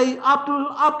 you say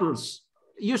apple, apples.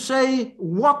 You say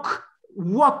walk,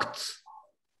 walked,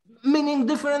 meaning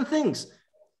different things.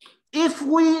 If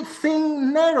we think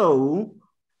narrow,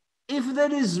 if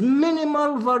there is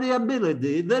minimal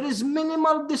variability, there is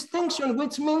minimal distinction,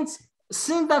 which means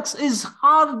syntax is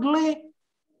hardly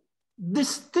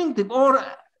distinctive or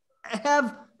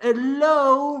have a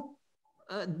low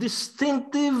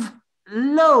distinctive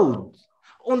load.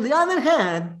 On the other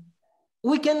hand,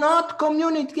 we cannot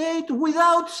communicate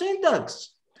without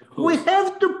syntax. We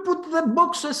have to put the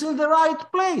boxes in the right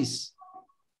place.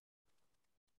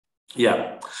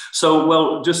 Yeah. So,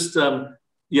 well, just,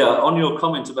 yeah, on your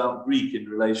comment about Greek in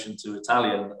relation to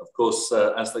Italian, of course,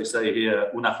 as they say here,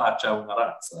 una faccia, una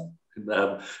razza.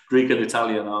 Greek and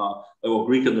Italian are, or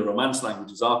Greek and the Romance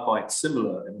languages are quite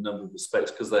similar in a number of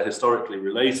respects because they're historically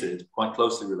related, quite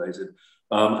closely related.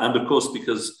 And of course,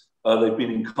 because they've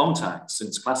been in contact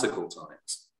since classical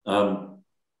times.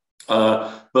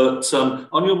 But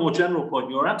on your more general point,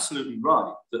 you're absolutely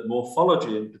right that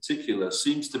morphology in particular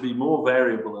seems to be more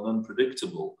variable and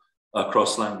unpredictable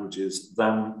across languages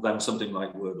than something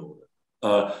like word order.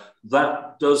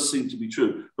 That does seem to be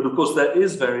true. But of course, there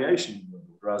is variation in word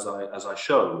order, as I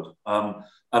showed.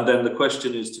 And then the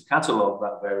question is to catalogue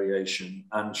that variation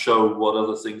and show what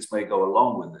other things may go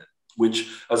along with it, which,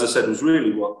 as I said, was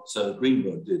really what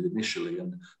Greenberg did initially.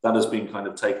 And that has been kind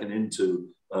of taken into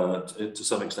to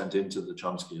some extent into the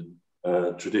Chomskyan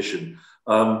tradition.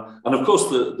 And of course,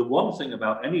 the one thing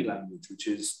about any language, which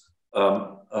is,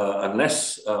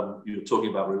 unless you're talking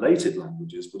about related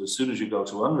languages, but as soon as you go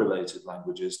to unrelated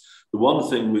languages, the one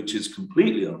thing which is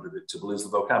completely unpredictable is the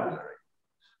vocabulary.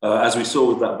 As we saw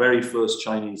with that very first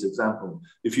Chinese example,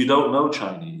 if you don't know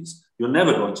Chinese, you're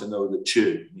never going to know that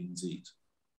 "chi" means eat.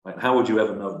 Right? How would you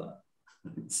ever know that?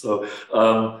 So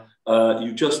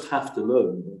you just have to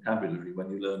learn vocabulary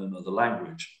when you learn another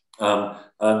language. When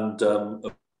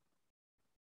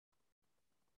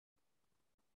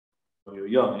you're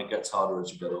young, it gets harder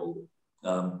as you get older.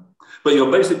 But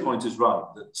your basic point is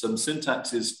right, that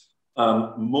syntax is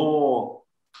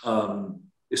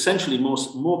essentially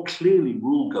more clearly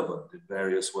rule-governed in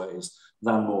various ways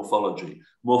than morphology.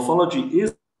 Morphology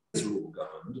is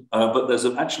rule-governed, but there's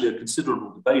actually a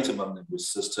considerable debate among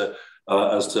linguists as to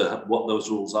what those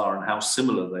rules are and how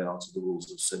similar they are to the rules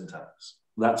of syntax.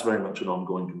 That's very much an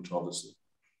ongoing controversy.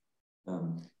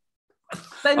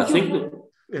 I think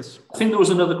there was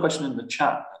another question in the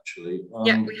chat, actually.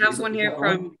 Yeah, we have one here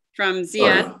from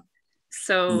Zia.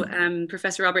 So,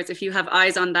 Professor Roberts, if you have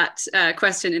eyes on that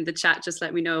question in the chat, just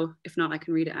let me know. If not, I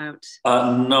can read it out.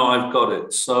 No, I've got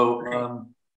it. So,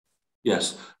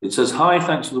 yes, it says, "Hi,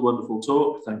 thanks for the wonderful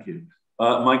talk." Thank you.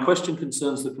 My question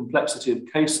concerns the complexity of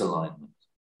case alignment.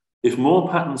 If more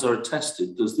patterns are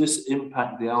attested, does this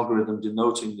impact the algorithm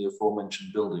denoting the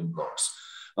aforementioned building blocks?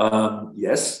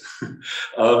 Yes,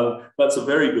 that's a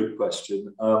very good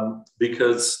question,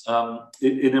 because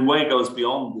it in a way goes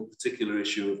beyond the particular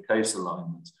issue of case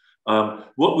alignment.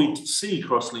 What we see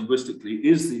cross-linguistically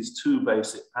is these two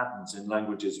basic patterns in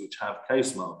languages which have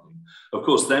case marking. Of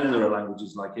course, then there are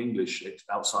languages like English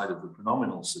outside of the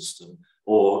pronominal system,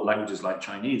 or languages like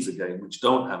Chinese, again, which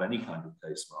don't have any kind of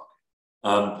case marking.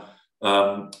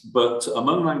 But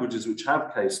among languages which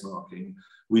have case marking,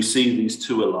 we see these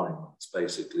two alignments,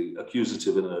 basically,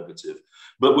 accusative and ergative.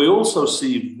 But we also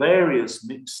see various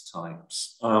mixed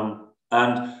types.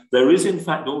 And there is, in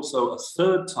fact, also a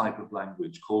third type of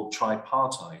language called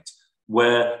tripartite,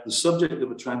 where the subject of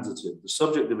a transitive, the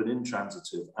subject of an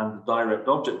intransitive, and the direct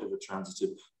object of a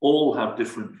transitive all have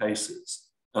different cases.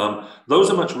 Those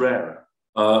are much rarer,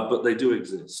 but they do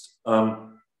exist.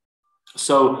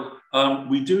 So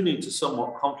we do need to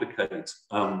somewhat complicate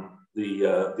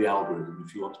the algorithm,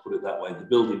 if you want to put it that way, the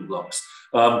building blocks.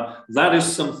 That is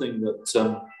something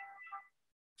that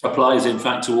applies, in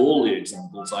fact, to all the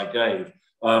examples I gave.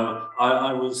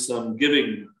 I was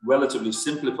giving relatively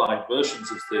simplified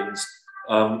versions of things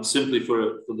simply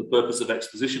for the purpose of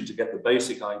exposition, to get the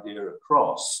basic idea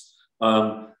across.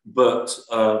 But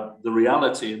the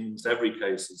reality in every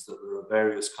case is that there are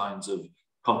various kinds of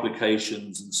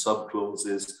complications and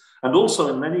subclauses. And also,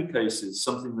 in many cases,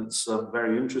 something that's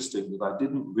very interesting that I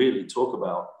didn't really talk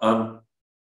about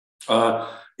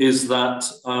is that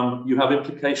you have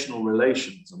implicational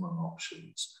relations among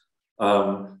options.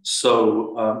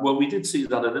 Well, we did see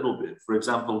that a little bit. For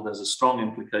example, there's a strong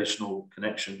implicational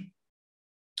connection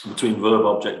between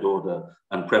verb-object order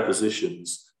and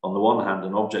prepositions on the one hand,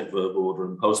 and object-verb order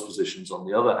and postpositions on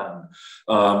the other hand.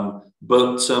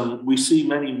 But we see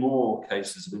many more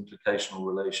cases of implicational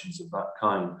relations of that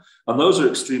kind. And those are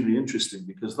extremely interesting,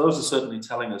 because those are certainly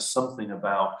telling us something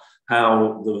about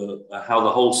how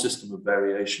the whole system of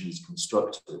variation is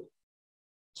constructed.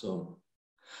 So,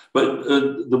 but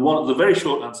the very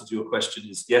short answer to your question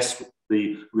is yes,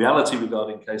 the reality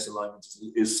regarding case alignment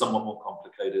is somewhat more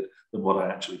complicated than what I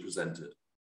actually presented.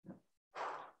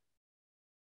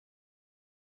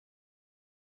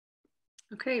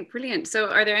 Okay, brilliant. So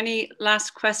are there any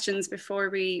last questions before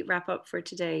we wrap up for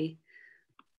today?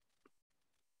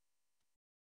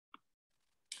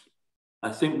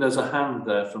 I think there's a hand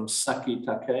there from Saki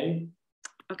Take.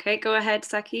 Okay, go ahead,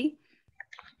 Saki.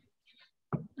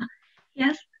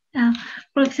 Yes,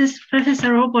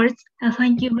 Professor Roberts,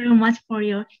 thank you very much for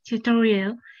your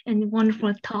tutorial and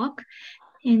wonderful talk.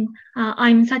 And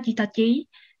I'm Saki Take,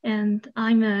 and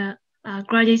I'm a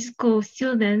graduate school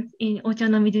student in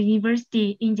Ochanomizu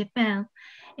University in Japan,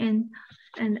 and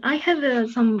I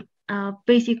have some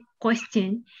basic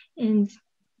question, and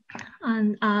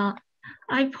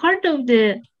I've heard of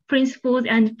the principles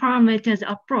and parameters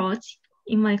approach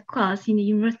in my class in the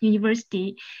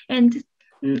university, and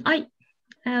I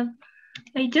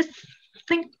just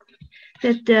think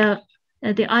that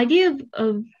the idea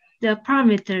of the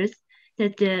parameters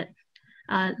that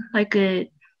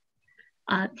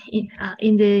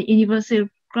in the universal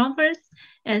grammars,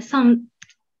 some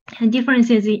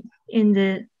differences in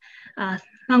the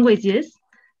languages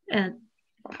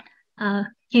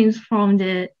comes from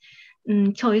the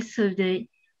choice of the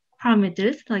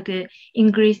parameters, like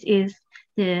English is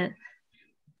the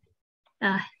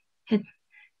head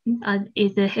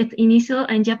initial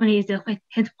and Japanese is the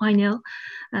head final,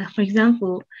 for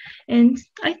example. And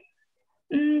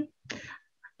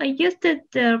I guess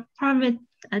that the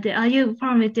idea of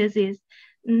parameters is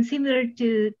similar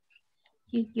to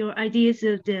your ideas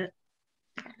of the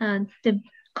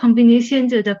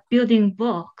combinations of the building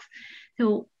blocks.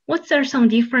 So what are some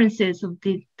differences of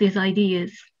these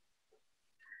ideas?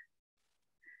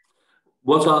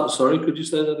 Sorry, could you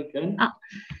say that again?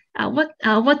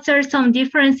 What are some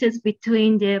differences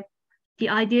between the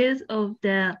ideas of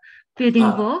the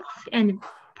building blocks and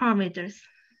parameters?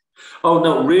 Oh,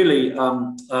 no, really,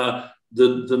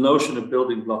 the notion of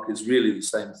building block is really the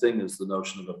same thing as the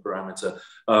notion of a parameter.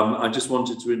 I just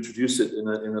wanted to introduce it in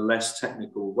a less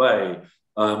technical way,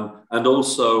 and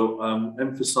also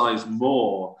emphasize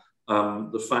more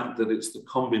the fact that it's the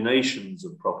combinations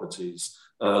of properties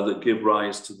that give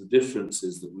rise to the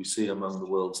differences that we see among the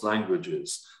world's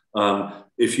languages.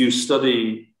 If you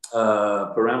study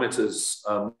parameters,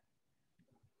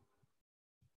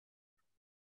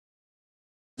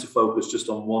 to focus just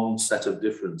on one set of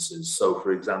differences. So,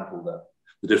 for example,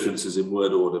 the differences in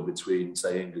word order between,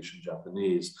 say, English and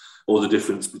Japanese, or the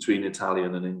difference between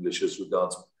Italian and English as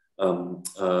regards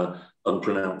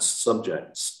unpronounced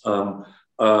subjects. But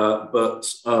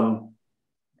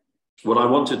what I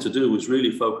wanted to do was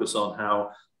really focus on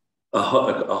how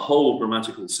a whole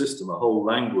grammatical system, a whole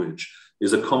language,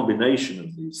 is a combination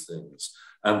of these things.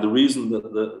 And the reason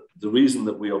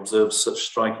that we observe such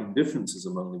striking differences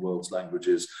among the world's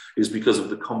languages is because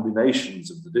of the combinations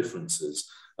of the differences.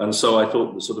 And so I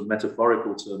thought the sort of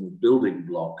metaphorical term of building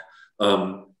block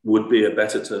would be a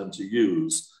better term to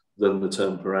use than the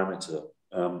term parameter,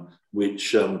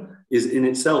 which is in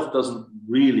itself doesn't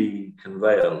really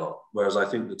convey a lot, whereas I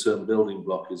think the term building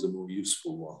block is a more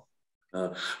useful one.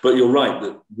 But you're right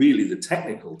that really the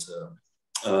technical term,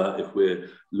 if we're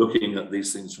looking at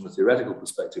these things from a theoretical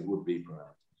perspective, would be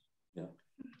parameter. Yeah.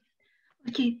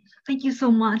 Okay, thank you so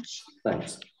much.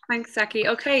 Thanks. Thanks, Saki.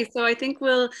 Okay, so I think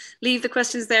we'll leave the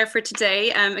questions there for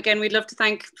today. Again, we'd love to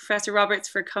thank Professor Roberts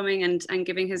for coming and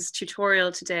giving his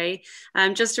tutorial today.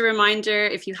 Just a reminder,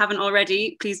 if you haven't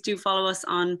already, please do follow us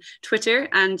on Twitter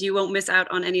and you won't miss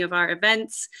out on any of our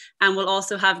events. And we'll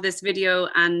also have this video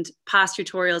and past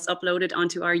tutorials uploaded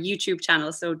onto our YouTube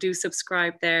channel. So do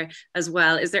subscribe there as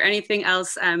well. Is there anything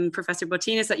else, Professor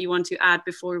Botinas, that you want to add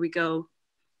before we go?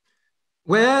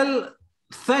 Well,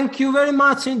 thank you very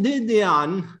much indeed,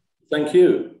 Diane. Thank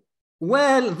you.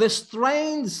 Well, the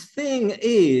strange thing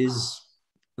is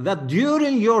that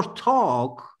during your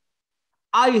talk,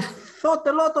 I thought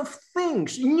a lot of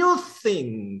things, new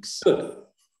things. Good.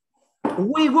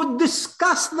 We would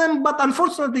discuss them, but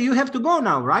unfortunately you have to go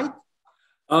now, right?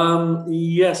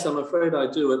 Yes, I'm afraid I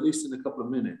do, at least in a couple of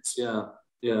minutes. Yeah.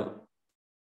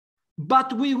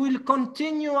 But we will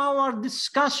continue our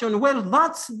discussion. Well,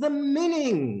 that's the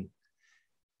meaning.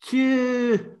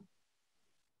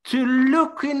 To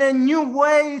look in a new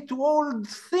way to old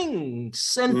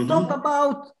things and talk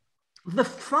about the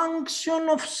function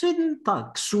of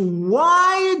syntax.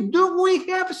 Why do we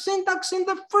have syntax in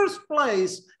the first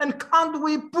place? And can't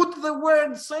we put the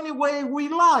words any way we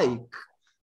like?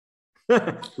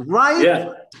 Right?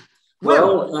 Yeah.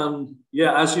 Well,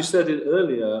 yeah, as you said it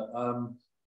earlier,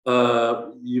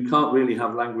 you can't really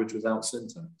have language without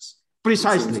syntax.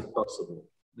 Precisely. It's impossible.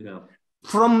 Yeah.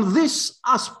 From this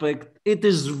aspect, it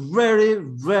is very,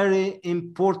 very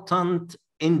important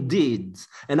indeed.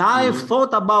 And I've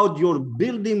thought about your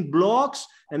building blocks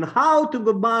and how to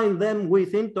combine them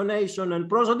with intonation and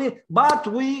prosody, but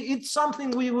it's something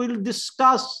we will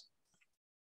discuss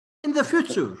in the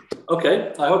future.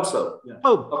 Okay, I hope so. Yeah.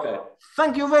 Oh, okay.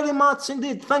 Thank you very much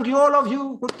indeed. Thank you all of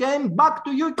you who came. Back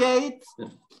to you, Kate.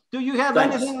 Do you have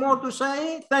anything more to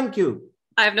say? Thank you.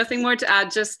 I have nothing more to add.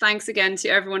 Just thanks again to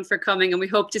everyone for coming, and we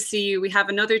hope to see you. We have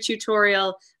another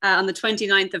tutorial on the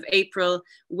 29th of April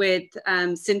with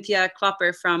Cynthia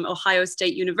Klopper from Ohio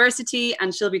State University,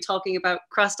 and she'll be talking about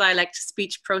cross-dialect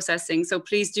speech processing. So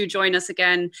please do join us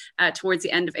again towards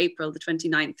the end of April, the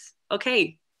 29th.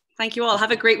 Okay, thank you all.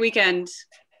 Have a great weekend.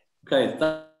 Okay,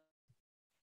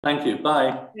 thank you.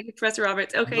 Bye. Thank you, Professor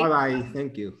Roberts. Okay. Bye-bye.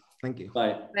 Thank you. Thank you.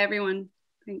 Bye. Bye, everyone.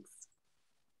 Thanks.